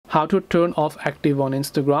How to turn off active on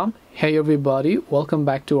Instagram. Hey everybody, welcome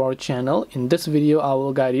back to our channel. In this video I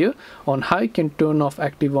will guide you on how you can turn off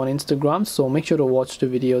active on Instagram, so make sure to watch the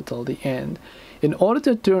video till the end. In order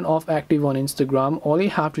to turn off active on Instagram, all you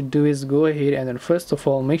have to do is go ahead and then first of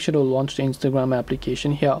all make sure to launch the Instagram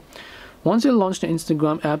application here. Once you launch the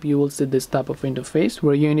Instagram app, you will see this type of interface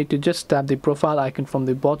where you need to just tap the profile icon from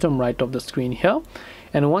the bottom right of the screen here.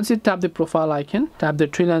 And once you tap the profile icon, tap the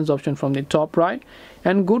three lines option from the top right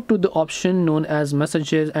and go to the option known as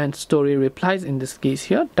messages and story replies. In this case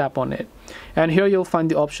here, tap on it, and here you'll find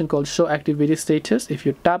the option called show activity status. If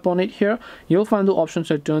you tap on it here, you'll find the options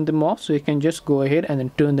to turn them off, so you can just go ahead and then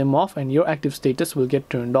turn them off and your active status will get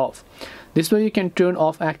turned off. This way you can turn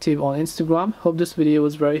off active on Instagram. Hope this video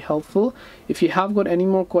was very helpful. If you have got any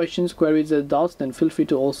more questions, queries or doubts, then feel free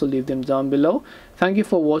to also leave them down below. Thank you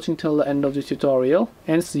for watching till the end of the tutorial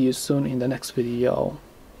and see you soon in the next video.